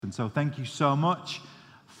And so thank you so much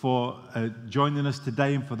for joining us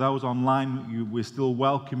today, and for those online, we still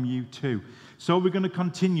welcome you too. So we're going to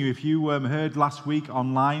continue. If you heard last week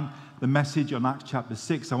online the message on Acts chapter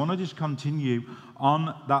 6, I want to just continue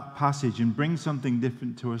on that passage and bring something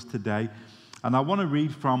different to us today. And I want to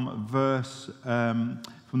read from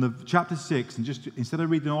from the chapter 6, and just instead of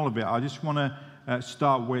reading all of it, I just want to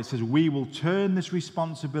start where it says, "We will turn this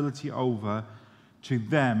responsibility over to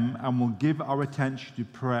them and will give our attention to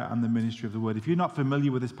prayer and the ministry of the word." If you're not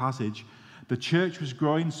familiar with this passage, the church was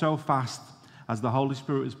growing so fast as the Holy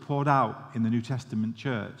Spirit was poured out in the New Testament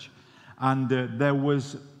church. And there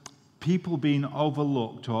was people being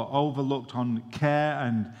overlooked on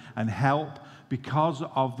care and help because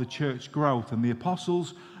of the church growth. And the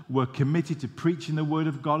apostles were committed to preaching the word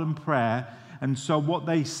of God and prayer. And so what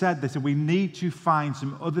they said, we need to find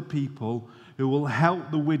some other people who will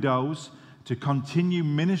help the widows to continue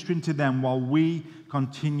ministering to them while we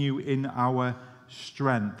continue in our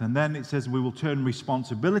strength. And then it says we will turn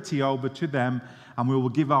responsibility over to them and we will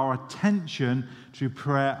give our attention to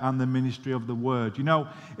prayer and the ministry of the word. You know,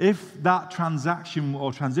 if that transition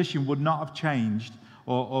would not have changed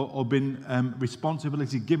or been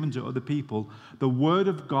responsibility given to other people, the word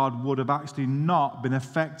of God would have actually not been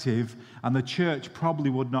effective, and the church probably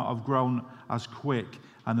would not have grown as quick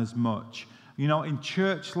and as much. You know, in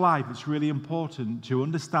church life, it's really important to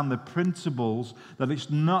understand the principles that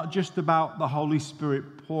it's not just about the Holy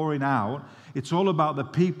Spirit pouring out. It's all about the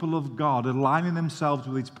people of God aligning themselves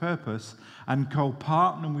with His purpose and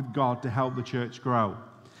co-partnering with God to help the church grow.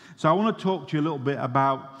 So I want to talk to you a little bit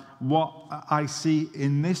about what I see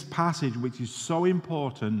in this passage, which is so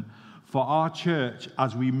important for our church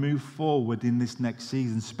as we move forward in this next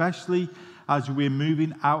season, especially as we're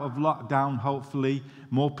moving out of lockdown. Hopefully,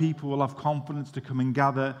 more people will have confidence to come and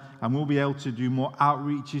gather, and we'll be able to do more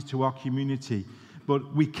outreaches to our community.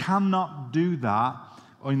 But we cannot do that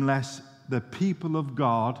unless the people of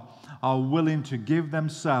God are willing to give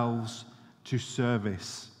themselves to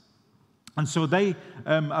service. And so they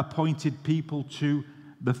appointed people to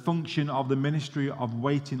the function of the ministry of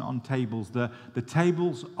waiting on tables, the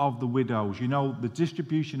tables of the widows. You know, the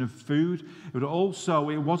distribution of food. It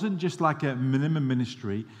wasn't just like a minimum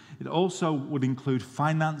ministry. It also would include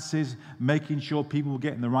finances, making sure people were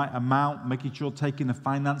getting the right amount, making sure taking the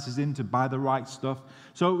finances in to buy the right stuff.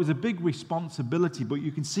 So it was a big responsibility. But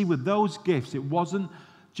you can see with those gifts, it wasn't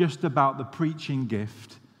just about the preaching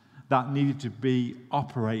gift that needed to be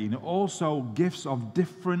operating. Also, gifts of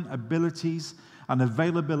different abilities and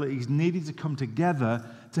availabilities needed to come together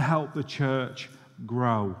to help the church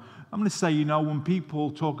grow. I'm going to say, you know, when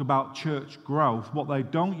people talk about church growth, what they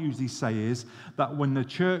don't usually say is that when the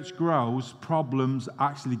church grows, problems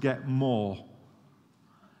actually get more.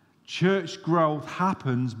 Church growth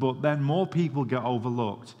happens, but then more people get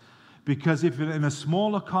overlooked. Because if in a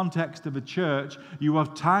smaller context of a church, you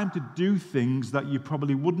have time to do things that you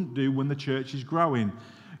probably wouldn't do when the church is growing.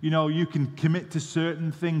 You know, you can commit to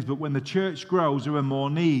certain things, but when the church grows, there are more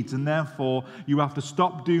needs, and therefore you have to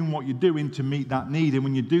stop doing what you're doing to meet that need. And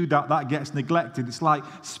when you do that, that gets neglected. It's like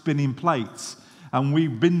spinning plates. And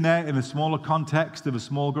we've been there in a smaller context of a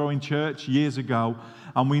small growing church years ago,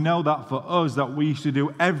 and we know that for us, that we used to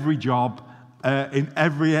do every job in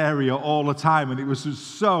every area all the time, and it was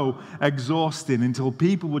just so exhausting until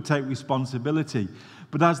people would take responsibility.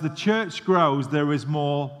 But as the church grows, there is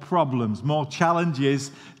more problems, more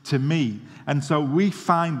challenges to meet. And so we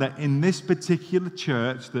find that in this particular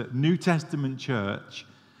church, the New Testament church,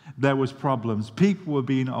 there was problems. People were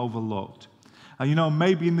being overlooked. And you know,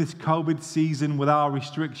 maybe in this COVID season with our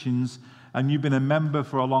restrictions, and you've been a member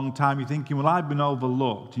for a long time, you're thinking, well, I've been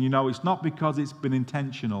overlooked. And you know, it's not because it's been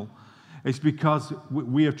intentional. It's because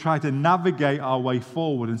we have tried to navigate our way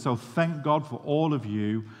forward. And so thank God for all of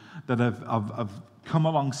you that have come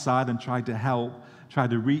alongside and tried to help, try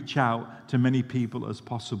to reach out to many people as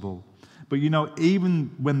possible. But you know,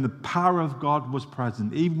 even when the power of God was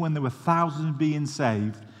present, even when there were thousands being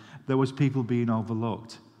saved, there was people being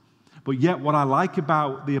overlooked. But yet what I like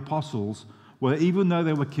about the apostles, well, even though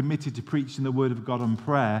they were committed to preaching the word of God and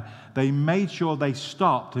prayer, they made sure they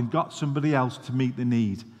stopped and got somebody else to meet the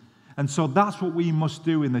need. And so that's what we must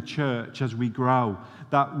do in the church as we grow,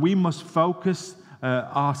 that we must focus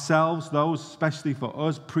ourselves, those especially for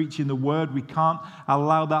us, preaching the word. We can't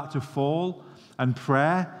allow that to fall, and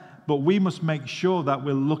prayer, but we must make sure that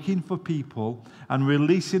we're looking for people and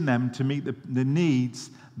releasing them to meet the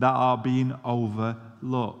needs that are being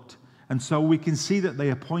overlooked. And so we can see that they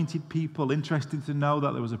appointed people. Interesting to know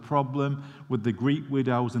that there was a problem with the Greek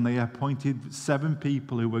widows, and they appointed 7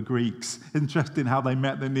 people who were Greeks. Interesting how they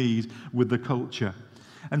met the need with the culture.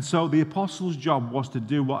 And so the apostles' job was to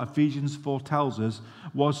do what Ephesians 4 tells us,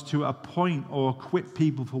 was to appoint or equip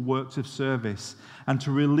people for works of service and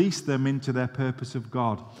to release them into their purpose of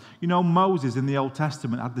God. You know, Moses in the Old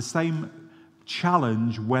Testament had the same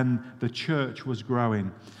challenge when the church was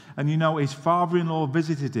growing. And you know, his father-in-law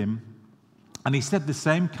visited him and he said the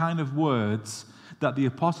same kind of words that the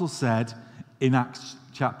apostle said in Acts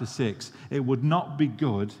chapter 6. It would not be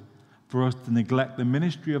good for us to neglect the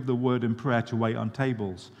ministry of the word and prayer to wait on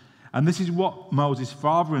tables. And this is what Moses'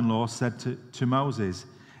 father-in-law said to Moses.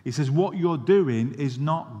 He says, what you're doing is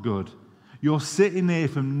not good. You're sitting here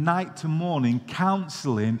from night to morning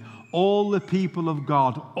counseling all the people of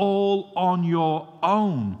God all on your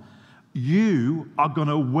own. You are going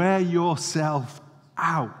to wear yourself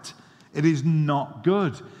out. It is not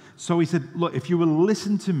good. So he said, look, if you will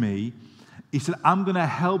listen to me, he said, I'm going to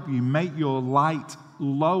help you make your load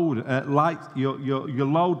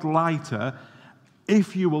lighter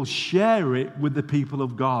if you will share it with the people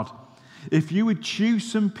of God. If you would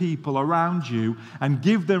choose some people around you and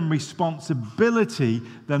give them responsibility,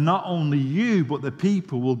 then not only you, but the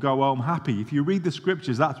people will go home happy. If you read the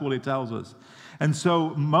scriptures, that's what it tells us. And so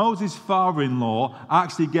Moses' father-in-law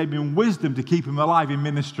actually gave him wisdom to keep him alive in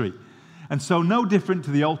ministry. And so no different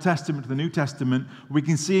to the Old Testament, to the New Testament, we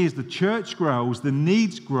can see as the church grows, the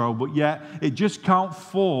needs grow, but yet it just can't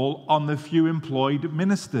fall on the few employed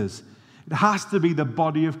ministers. It has to be the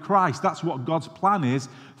body of Christ. That's what God's plan is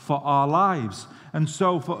for our lives. And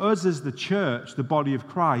so for us as the church, the body of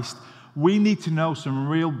Christ, we need to know some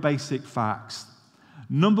real basic facts.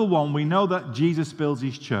 Number one, we know that Jesus builds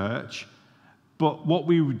his church, but what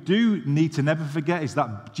we do need to never forget is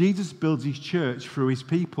that Jesus builds his church through his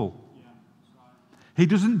people. He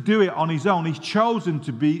doesn't do it on his own. He's chosen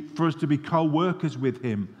for us to be co-workers with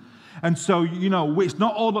him. And so, you know, it's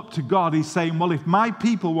not all up to God. He's saying, well, if my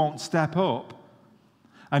people won't step up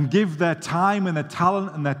and give their time and their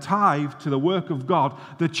talent and their tithe to the work of God,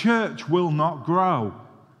 the church will not grow.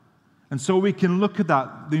 And so we can look at that.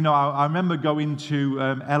 You know, I remember going to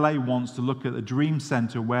LA once to look at the Dream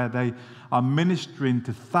Center where they are ministering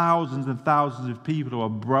to thousands and thousands of people who are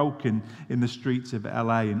broken in the streets of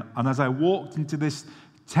LA. And as I walked into this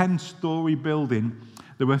 10-story building,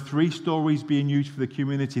 there were 3 stories being used for the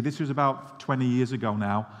community. This was about 20 years ago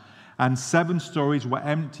now. And 7 stories were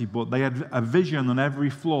empty, but they had a vision on every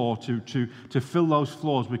floor to fill those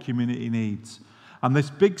floors with community needs. And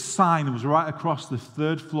this big sign was right across the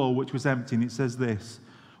 3rd floor, which was empty, and it says this: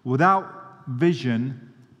 without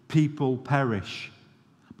vision, people perish.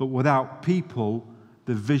 But without people,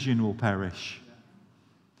 the vision will perish.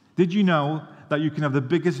 Did you know that you can have the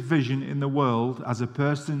biggest vision in the world as a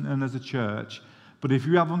person and as a church, but if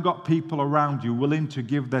you haven't got people around you willing to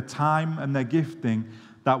give their time and their gifting,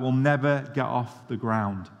 that will never get off the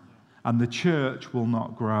ground, and the church will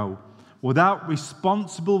not grow. Without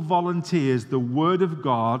responsible volunteers, the Word of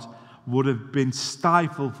God would have been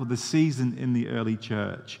stifled for the season in the early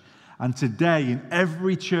church. And today, in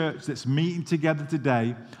every church that's meeting together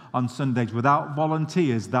today on Sundays, without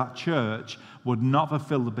volunteers, that church would not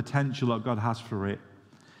fulfill the potential that God has for it.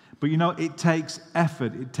 But you know, it takes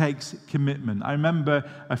effort, it takes commitment. I remember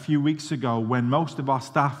a few weeks ago when most of our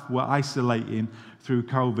staff were isolating through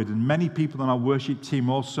COVID, and many people on our worship team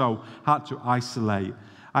also had to isolate.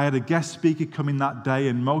 I had a guest speaker coming that day,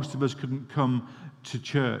 and most of us couldn't come to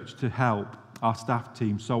church to help our staff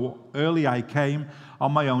team. So early I came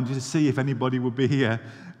on my own just to see if anybody would be here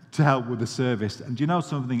to help with the service. And do you know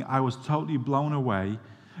something? I was totally blown away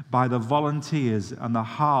by the volunteers and the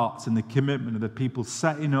hearts and the commitment of the people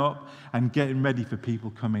setting up and getting ready for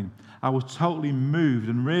people coming. I was totally moved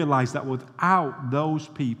and realized that without those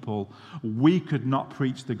people, we could not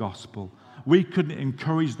preach the gospel. We couldn't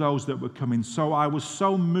encourage those that were coming. So I was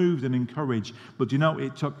so moved and encouraged. But you know,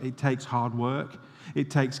 it takes hard work. It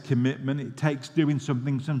takes commitment. It takes doing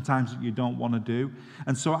something sometimes that you don't want to do.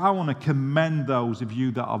 And so I want to commend those of you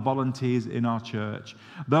that are volunteers in our church.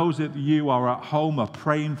 Those of you are at home are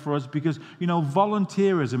praying for us, because, you know,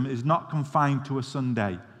 volunteerism is not confined to a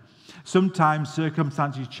Sunday. Sometimes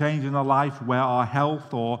circumstances change in our life where our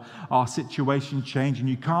health or our situation change and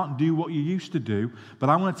you can't do what you used to do. But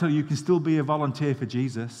I want to tell you, you can still be a volunteer for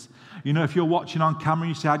Jesus. You know, if you're watching on camera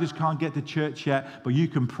and you say, I just can't get to church yet, but you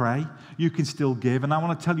can pray, you can still give. And I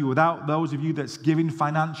want to tell you, without those of you that's giving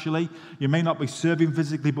financially, you may not be serving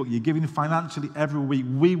physically, but you're giving financially every week,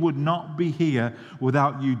 we would not be here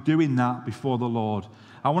without you doing that before the Lord.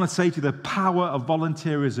 I want to say to you, the power of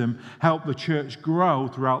volunteerism helped the church grow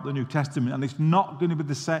throughout the New Testament, and it's not going to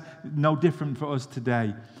be no different for us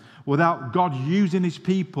today. Without God using his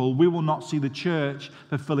people, we will not see the church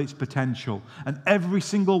fulfill its potential. And every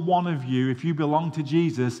single one of you, if you belong to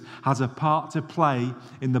Jesus, has a part to play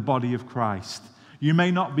in the body of Christ. You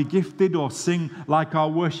may not be gifted or sing like our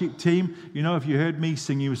worship team. You know, if you heard me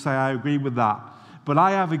sing, you would say, I agree with that. But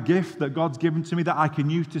I have a gift that God's given to me that I can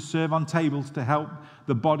use to serve on tables to help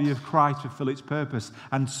the body of Christ fulfill its purpose.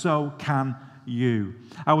 And so can you.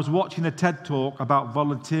 I was watching a TED Talk about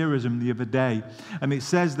volunteerism the other day, and it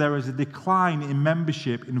says there is a decline in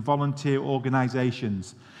membership in volunteer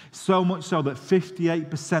organizations. So much so that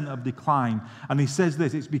 58% of decline. And he says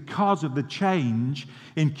this, it's because of the change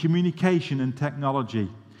in communication and technology.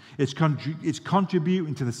 It's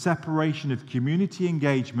contributing to the separation of community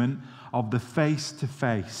engagement of the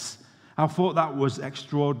face-to-face. I thought that was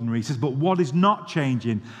extraordinary. He says, but what is not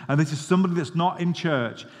changing, and this is somebody that's not in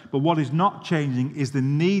church, but what is not changing is the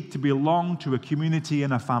need to belong to a community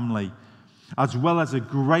and a family, as well as a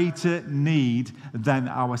greater need than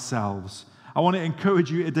ourselves. I want to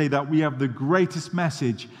encourage you today that we have the greatest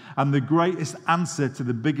message and the greatest answer to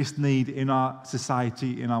the biggest need in our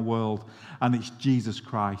society, in our world, and it's Jesus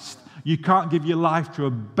Christ. You can't give your life to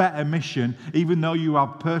a better mission, even though you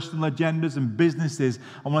have personal agendas and businesses.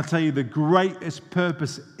 I want to tell you the greatest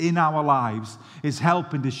purpose in our lives is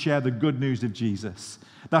helping to share the good news of Jesus.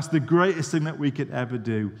 That's the greatest thing that we could ever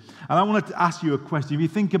do. And I wanted to ask you a question. If you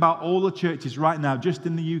think about all the churches right now, just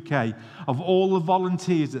in the UK, of all the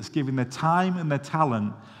volunteers that's giving their time and their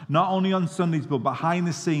talent, not only on Sundays, but behind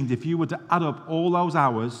the scenes, if you were to add up all those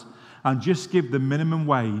hours and just give the minimum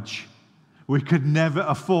wage, we could never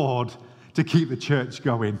afford to keep the church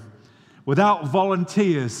going. Without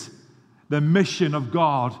volunteers, the mission of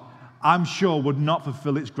God, I'm sure, would not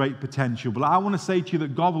fulfill its great potential. But I want to say to you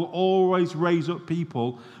that God will always raise up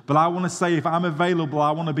people. But I want to say, if I'm available,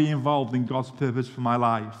 I want to be involved in God's purpose for my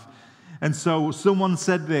life. And so someone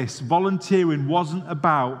said this, volunteering wasn't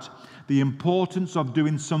about the importance of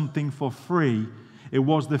doing something for free. It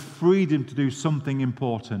was the freedom to do something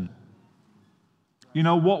important. You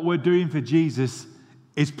know, what we're doing for Jesus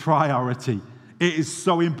is priority. It is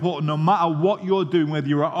so important. No matter what you're doing, whether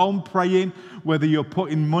you're at home praying, whether you're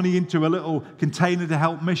putting money into a little container to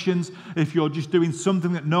help missions, if you're just doing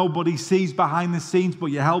something that nobody sees behind the scenes, but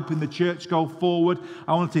you're helping the church go forward,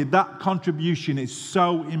 I want to tell you that contribution is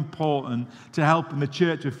so important to helping the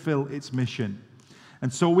church fulfill its mission.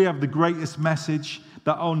 And so we have the greatest message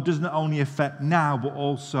that doesn't only affect now, but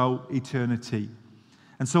also eternity.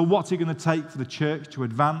 And so what's it going to take for the church to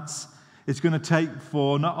advance? It's going to take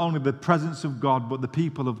for not only the presence of God, but the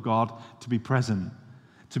people of God to be present,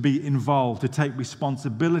 to be involved, to take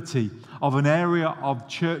responsibility of an area of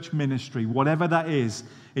church ministry, whatever that is,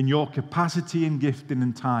 in your capacity and gifting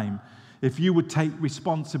and time. If you would take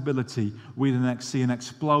responsibility, we'd see an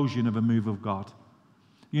explosion of a move of God.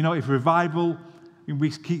 You know, if revival,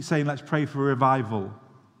 we keep saying, let's pray for revival.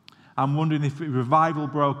 I'm wondering if revival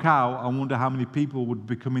broke out, I wonder how many people would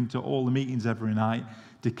be coming to all the meetings every night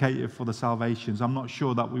to cater for the salvations. I'm not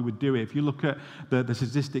sure that we would do it. If you look at the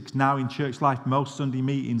statistics now in church life, most Sunday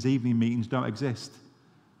meetings, evening meetings don't exist.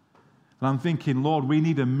 And I'm thinking, Lord, we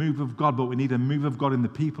need a move of God, but we need a move of God in the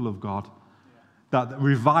people of God. That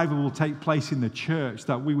revival will take place in the church,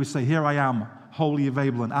 that we would say, here I am, wholly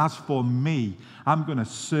available. And as for me, I'm going to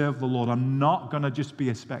serve the Lord. I'm not going to just be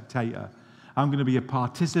a spectator. I'm going to be a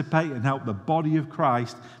participant and help the body of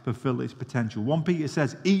Christ fulfill its potential. 1 Peter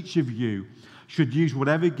says, each of you should use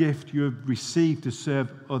whatever gift you have received to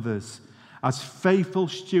serve others as faithful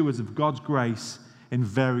stewards of God's grace in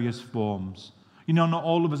various forms. You know, not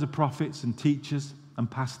all of us are prophets and teachers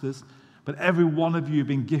and pastors, but every one of you have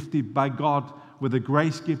been gifted by God with a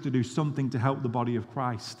grace gift to do something to help the body of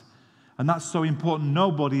Christ. And that's so important.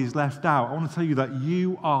 Nobody is left out. I want to tell you that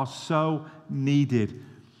you are so needed.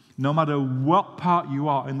 No matter what part you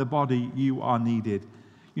are in the body, you are needed.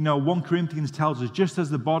 You know, 1 Corinthians tells us, just as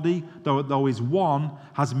the body, though is one,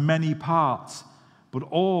 has many parts, but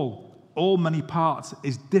all many parts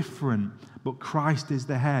is different, but Christ is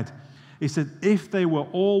the head. He said, if they were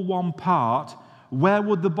all one part, where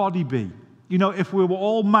would the body be? You know, if we were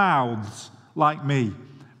all mouths like me,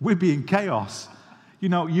 we'd be in chaos. You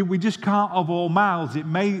know, we just can't have all mouths. It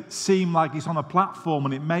may seem like it's on a platform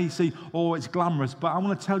and it may seem, oh, it's glamorous, but I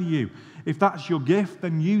want to tell you, if that's your gift,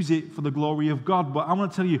 then use it for the glory of God. But I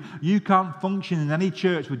want to tell you, you can't function in any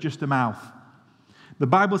church with just a mouth. The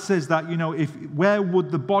Bible says that, you know, where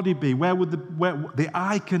would the body be? Where the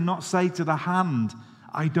eye cannot say to the hand,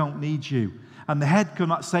 I don't need you. And the head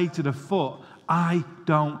cannot say to the foot, I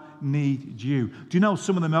don't need you. Do you know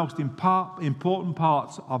some of the most important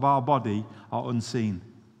parts of our body are unseen?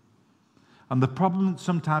 And the problem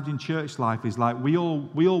sometimes in church life is like we all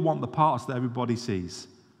want the parts that everybody sees.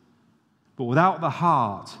 But without the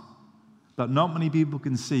heart that not many people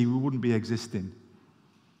can see, we wouldn't be existing.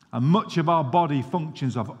 And much of our body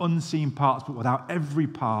functions of unseen parts, but without every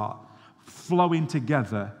part flowing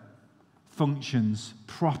together, functions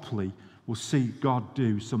properly, we'll see God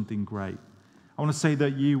do something great. I want to say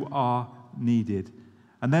that you are needed.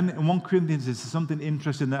 And then in 1 Corinthians, there's something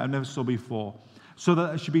interesting that I never saw before. So that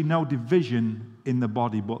there should be no division in the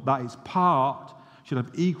body, but that its part should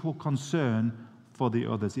have equal concern for the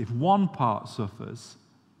others. If one part suffers,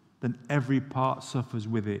 then every part suffers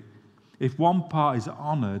with it. If one part is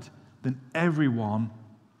honored, then everyone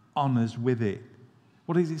honors with it.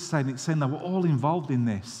 What is it saying? It's saying that we're all involved in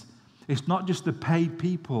this. It's not just the paid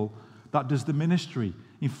people that does the ministry.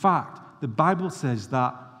 In fact, the Bible says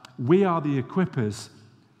that we are the equippers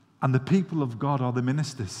and the people of God are the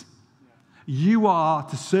ministers. You are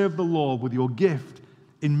to serve the Lord with your gift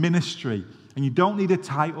in ministry. And you don't need a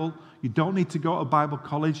title. You don't need to go to Bible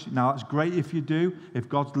college. Now, that's great if you do, if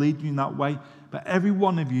God's leading you in that way. But every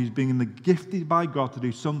one of you is being gifted by God to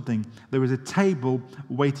do something. There is a table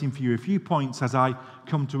waiting for you. A few points as I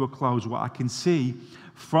come to a close, what I can see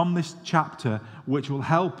from this chapter, which will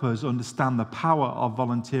help us understand the power of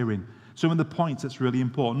volunteering. Some of the points that's really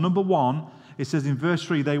important. Number one, it says in verse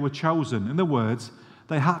 3, they were chosen. In other words,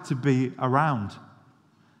 they had to be around.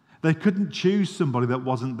 They couldn't choose somebody that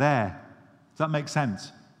wasn't there. Does that make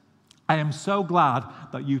sense? I am so glad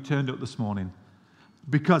that you turned up this morning.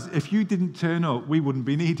 Because if you didn't turn up, we wouldn't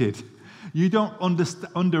be needed. You don't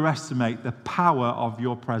underestimate the power of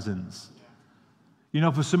your presence. You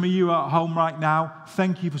know, for some of you at home right now,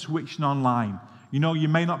 thank you for switching online. You know, you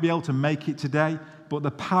may not be able to make it today, but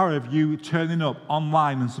the power of you turning up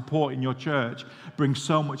online and supporting your church brings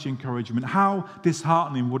so much encouragement. How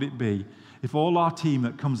disheartening would it be if all our team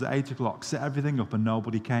that comes at 8 o'clock set everything up and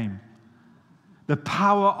nobody came? The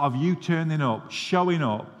power of you turning up, showing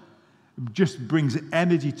up, just brings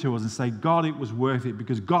energy to us and say, God, it was worth it,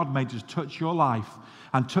 because God may just touch your life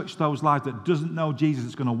and touch those lives that doesn't know Jesus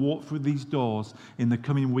that's going to walk through these doors in the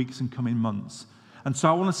coming weeks and coming months. And so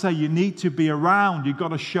I want to say you need to be around. You've got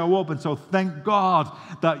to show up. And so thank God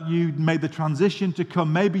that you made the transition to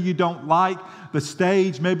come. Maybe you don't like the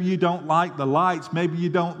stage. Maybe you don't like the lights. Maybe you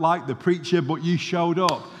don't like the preacher, but you showed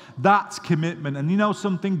up. That's commitment. And you know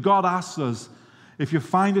something? God asks us, if you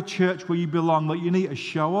find a church where you belong, that you need to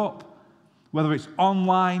show up. Whether it's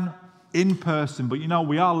online, in person. But you know,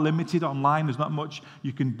 we are limited online. There's not much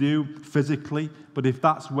you can do physically. But if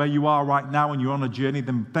that's where you are right now and you're on a journey,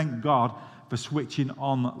 then thank God for switching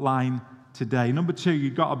online today. Number two,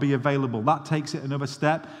 you've got to be available. That takes it another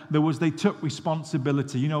step. They took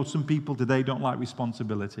responsibility. You know, some people today don't like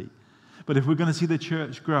responsibility. But if we're going to see the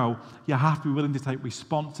church grow, you have to be willing to take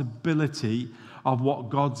responsibility of what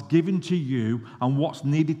God's given to you and what's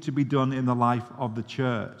needed to be done in the life of the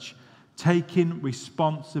church. Taking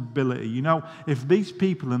responsibility. You know, if these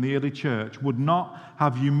people in the early church would not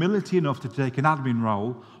have humility enough to take an admin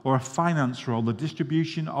role or a finance role, the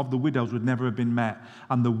distribution of the widows would never have been met,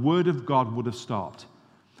 and the word of God would have stopped.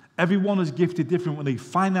 Everyone is gifted different. We need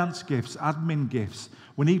finance gifts, admin gifts.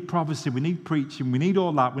 We need prophecy. We need preaching. We need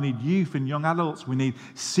all that. We need youth and young adults. We need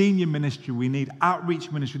senior ministry. We need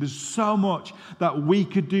outreach ministry. There's so much that we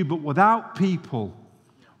could do, but without people,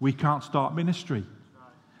 we can't start ministry.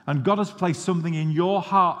 And God has placed something in your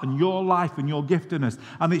heart and your life and your giftedness.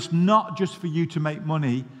 And it's not just for you to make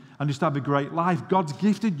money and just have a great life. God's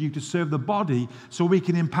gifted you to serve the body so we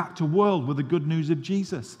can impact a world with the good news of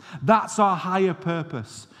Jesus. That's our higher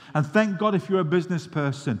purpose. And thank God if you're a business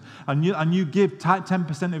person and you give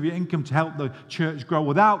 10% of your income to help the church grow.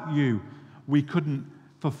 Without you, we couldn't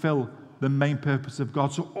fulfill the main purpose of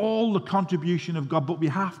God. So all the contribution of God, but we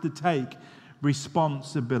have to take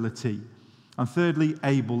responsibility. And thirdly,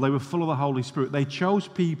 able. They were full of the Holy Spirit. They chose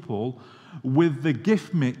people with the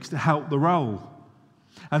gift mix to help the role.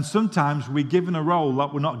 And sometimes we're given a role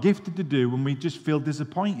that we're not gifted to do, and we just feel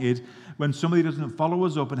disappointed when somebody doesn't follow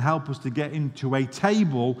us up and help us to get into a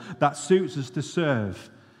table that suits us to serve.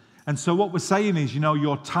 And so what we're saying is, you know,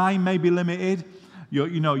 your time may be limited.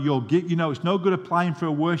 It's no good applying for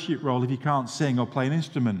a worship role if you can't sing or play an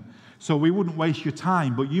instrument. So we wouldn't waste your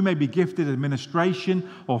time, but you may be gifted administration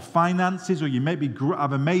or finances, or you may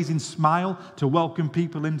have an amazing smile to welcome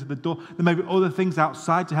people into the door. There may be other things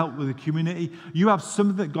outside to help with the community. You have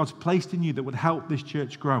something that God's placed in you that would help this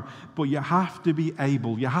church grow, but you have to be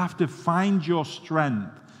able. You have to find your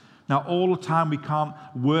strength. Now, all the time we can't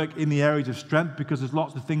work in the areas of strength because there's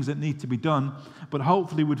lots of things that need to be done, but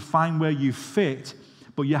hopefully we'd find where you fit.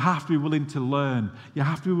 But you have to be willing to learn. You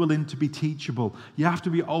have to be willing to be teachable. You have to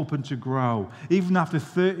be open to grow. Even after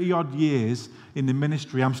 30-odd years in the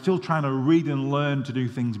ministry, I'm still trying to read and learn to do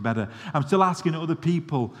things better. I'm still asking other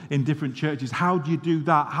people in different churches, how do you do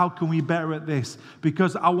that? How can we be better at this?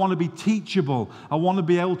 Because I want to be teachable. I want to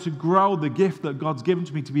be able to grow the gift that God's given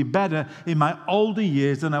to me to be better in my older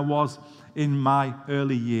years than I was in my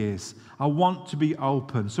early years. I want to be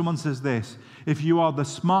open. Someone says this, if you are the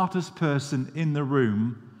smartest person in the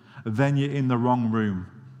room, then you're in the wrong room.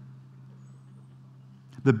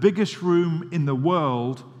 The biggest room in the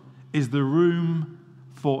world is the room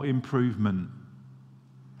for improvement.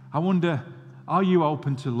 I wonder, are you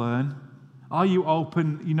open to learn? Are you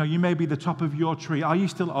open? You may be the top of your tree. Are you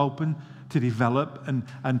still open to develop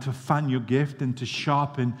and to fan your gift and to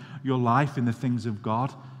sharpen your life in the things of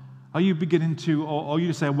God? Are you beginning to, or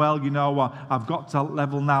you say, well, I've got to that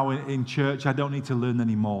level now in church, I don't need to learn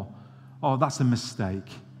anymore. Oh, that's a mistake.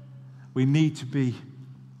 We need to be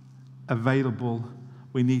available.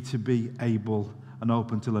 We need to be able and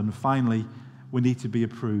open to learn. And finally, we need to be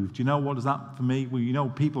approved. What is that for me? Well,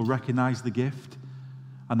 people recognize the gift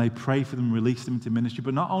and they pray for them, release them into ministry.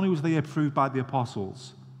 But not only was they approved by the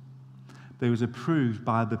apostles, they was approved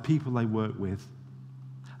by the people they work with.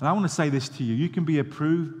 And I want to say this to you. You can be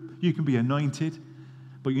approved. You can be anointed,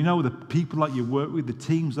 but the people that you work with, the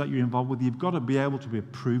teams that you're involved with, you've got to be able to be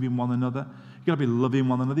approving one another. You've got to be loving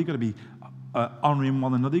one another. You've got to be honoring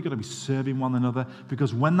one another. You've got to be serving one another,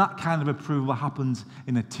 because when that kind of approval happens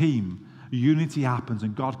in a team, unity happens,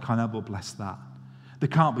 and God can't help but bless that. There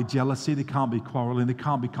can't be jealousy. There can't be quarreling. There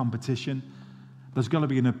can't be competition. There's got to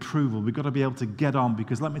be an approval. We've got to be able to get on,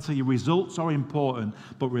 because let me tell you, results are important,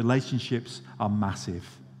 but relationships are massive.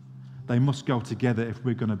 They must go together if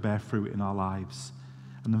we're going to bear fruit in our lives.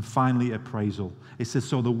 And then finally, appraisal. It says,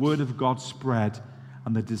 so the word of God spread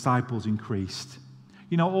and the disciples increased.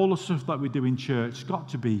 All the stuff that we do in church has got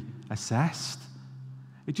to be assessed.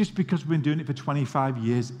 It's just because we've been doing it for 25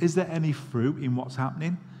 years, is there any fruit in what's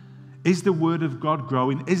happening? Is the word of God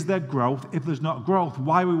growing? Is there growth? If there's not growth,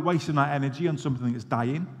 why are we wasting our energy on something that's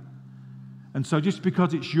dying? And so just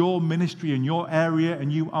because it's your ministry and your area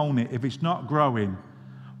and you own it, if it's not growing,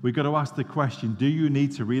 we've got to ask the question, do you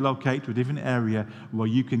need to relocate to a different area where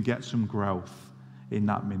you can get some growth in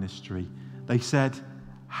that ministry? They said,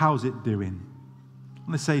 how's it doing? I'm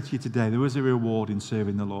going to say to you today, there is a reward in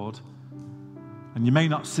serving the Lord. And you may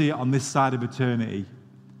not see it on this side of eternity,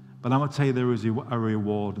 but I'm going to tell you there is a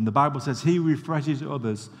reward. And the Bible says, he who refreshes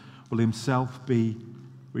others will himself be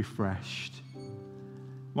refreshed.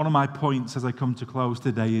 One of my points as I come to close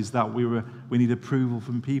today is that we need approval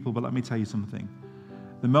from people, but let me tell you something.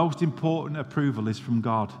 The most important approval is from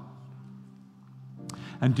God.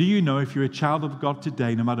 And do you know, if you're a child of God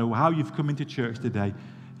today, no matter how you've come into church today,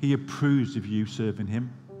 he approves of you serving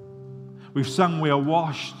him. We've sung, we are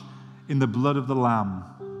washed in the blood of the Lamb.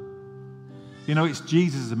 It's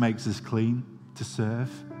Jesus that makes us clean to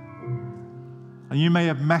serve. And you may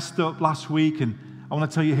have messed up last week, and I want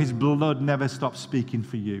to tell you, his blood never stops speaking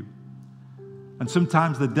for you. And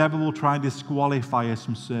sometimes the devil will try and disqualify us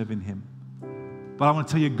from serving him. But I want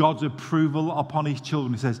to tell you, God's approval upon his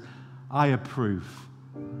children. He says, I approve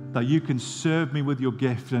that you can serve me with your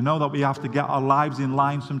gift. I know that we have to get our lives in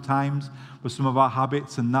line sometimes with some of our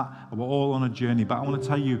habits and that. We're all on a journey. But I want to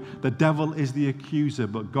tell you, the devil is the accuser,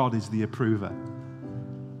 but God is the approver.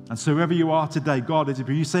 And so wherever you are today, God is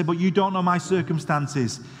approver. You say, but you don't know my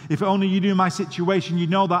circumstances. If only you knew my situation, you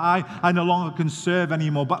know that I no longer can serve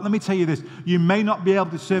anymore. But let me tell you this, you may not be able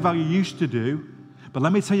to serve how you used to do, but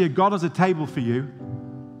let me tell you, God has a table for you.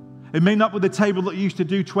 It may not be the table that you used to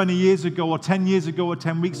do 20 years ago or 10 years ago or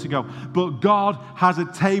 10 weeks ago, but God has a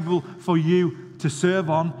table for you to serve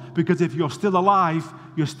on, because if you're still alive,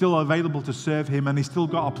 you're still available to serve him, and he's still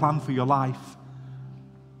got a plan for your life.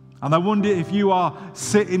 And I wonder if you are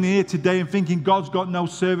sitting here today and thinking, God's got no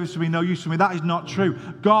service for me, no use for me. That is not true.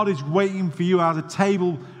 God is waiting for you as a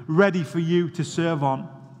table ready for you to serve on.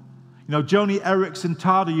 Joni Eareckson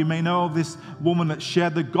Tada, you may know of this woman that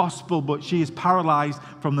shared the gospel, but she is paralyzed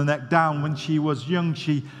from the neck down. When she was young,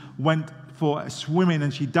 she went for swimming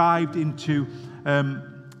and she dived into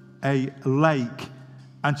a lake,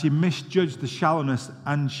 and she misjudged the shallowness,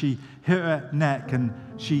 and she hit her neck, and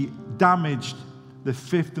she damaged the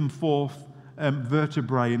 5th and 4th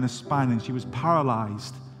vertebrae in the spine, and she was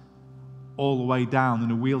paralyzed all the way down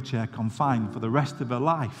in a wheelchair, confined for the rest of her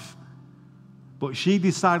life. But she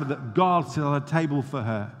decided that God still had a table for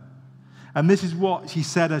her. And this is what she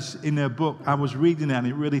said in her book. I was reading it and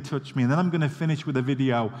it really touched me. And then I'm going to finish with a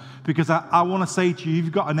video, because I want to say to you, if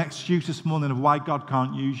you've got an excuse this morning of why God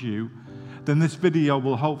can't use you, then this video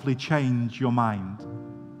will hopefully change your mind.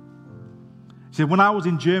 He said, when I was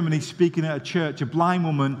in Germany speaking at a church, a blind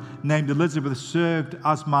woman named Elizabeth served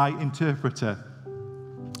as my interpreter.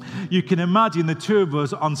 You can imagine the two of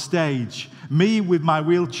us on stage, me with my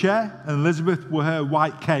wheelchair and Elizabeth with her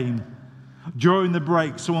white cane. During the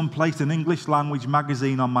break, someone placed an English language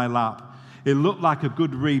magazine on my lap. It looked like a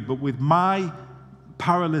good read, but with my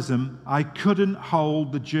parallelism, I couldn't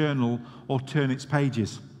hold the journal or turn its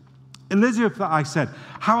pages. Elizabeth, I said,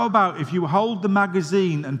 how about if you hold the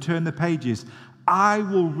magazine and turn the pages? I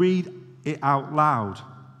will read it out loud.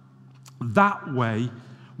 That way,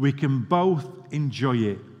 we can both enjoy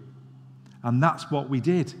it. And that's what we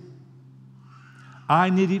did. I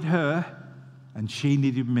needed her, and she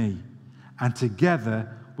needed me. And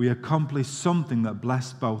together, we accomplished something that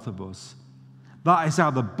blessed both of us. That is how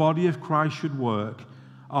the body of Christ should work.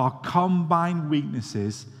 Our combined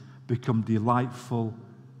weaknesses become delightful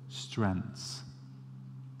strengths.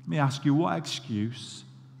 Let me ask you, what excuse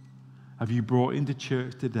have you brought into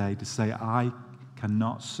church today to say, I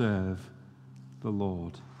cannot serve the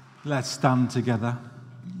Lord? Let's stand together.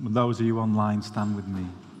 Those of you online, stand with me.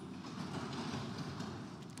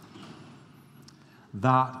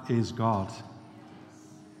 That is God.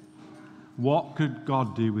 What could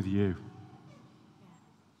God do with you?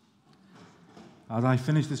 As I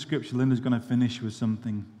finish the scripture, Linda's going to finish with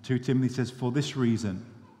something. 2 Timothy says, for this reason,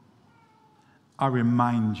 I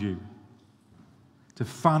remind you to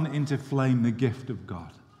fan into flame the gift of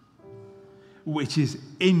God, which is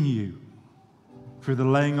in you through the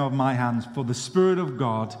laying of my hands. For the Spirit of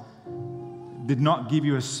God did not give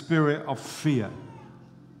you a spirit of fear,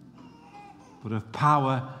 but of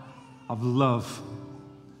power, of love,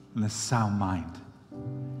 and a sound mind.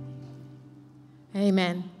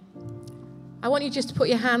 Amen. I want you just to put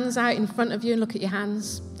your hands out in front of you and look at your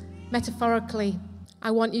hands. Metaphorically,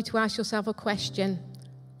 I want you to ask yourself a question.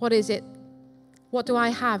 What is it? What do I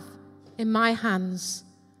have in my hands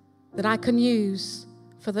that I can use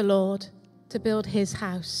for the Lord to build his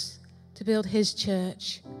house, to build his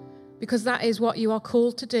church? Because that is what you are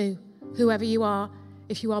called to do, whoever you are,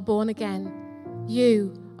 if you are born again.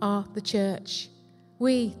 You are the church.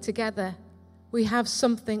 We together, we have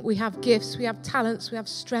something, we have gifts, we have talents, we have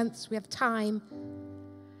strengths, we have time.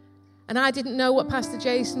 And I didn't know what Pastor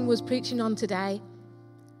Jason was preaching on today.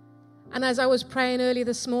 And as I was praying earlier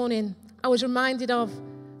this morning, I was reminded of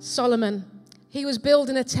Solomon. He was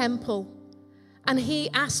building a temple, and he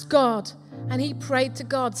asked God, and he prayed to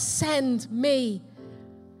God, send me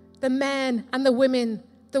the men and the women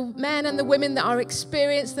that are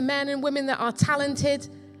experienced, the men and women that are talented.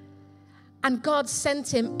 And God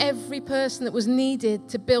sent him every person that was needed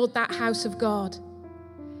to build that house of God.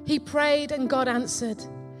 He prayed and God answered.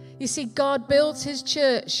 You see, God builds his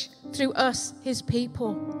church through us, his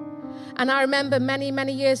people. And I remember many,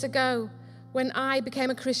 many years ago when I became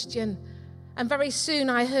a Christian, and very soon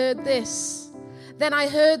I heard this. Then I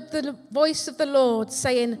heard the voice of the Lord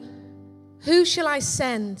saying, who shall I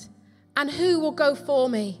send, and who will go for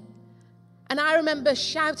me? And I remember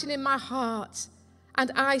shouting in my heart,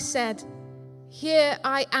 and I said, here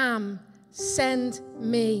I am, send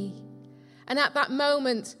me. And at that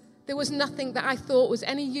moment, there was nothing that I thought was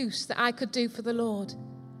any use that I could do for the Lord.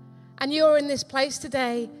 And you're in this place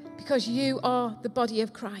today because you are the body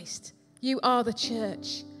of Christ. You are the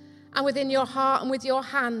church. And within your heart and with your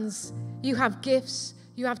hands, you have gifts,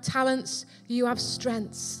 you have talents, you have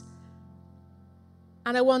strengths.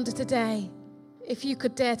 And I wonder today if you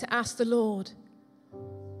could dare to ask the Lord,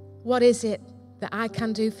 what is it that I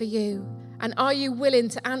can do for you? And are you willing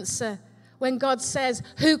to answer when God says,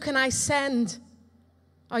 who can I send?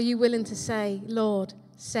 Are you willing to say, Lord,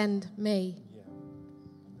 send me? Yeah.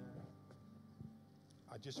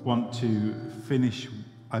 I just want to finish.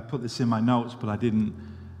 I put this in my notes, but I didn't.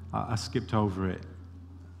 I skipped over it.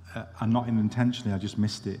 And not intentionally, I just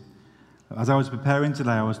missed it. As I was preparing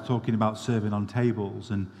today, I was talking about serving on tables,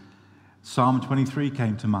 and Psalm 23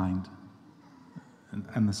 came to mind.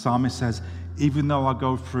 And the psalmist says, even though I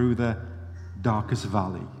go through the darkest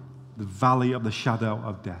valley, the valley of the shadow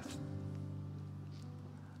of death,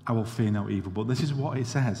 I will fear no evil. But this is what it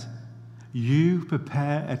says. You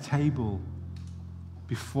prepare a table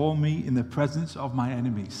before me in the presence of my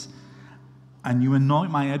enemies, and you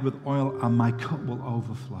anoint my head with oil, and my cup will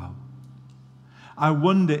overflow. I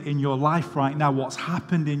wonder in your life right now, what's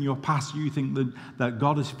happened in your past, you think that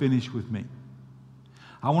God has finished with me.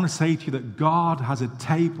 I want to say to you that God has a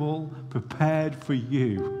table prepared for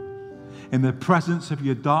you in the presence of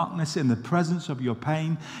your darkness, in the presence of your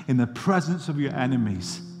pain, in the presence of your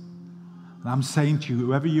enemies. And I'm saying to you,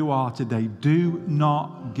 whoever you are today, do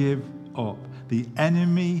not give up. The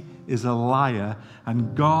enemy is a liar,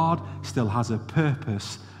 and God still has a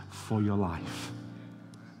purpose for your life.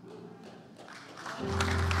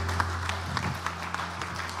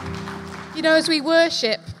 You know, as we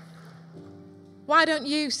worship, why don't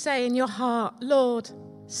you say in your heart, Lord,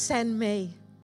 send me.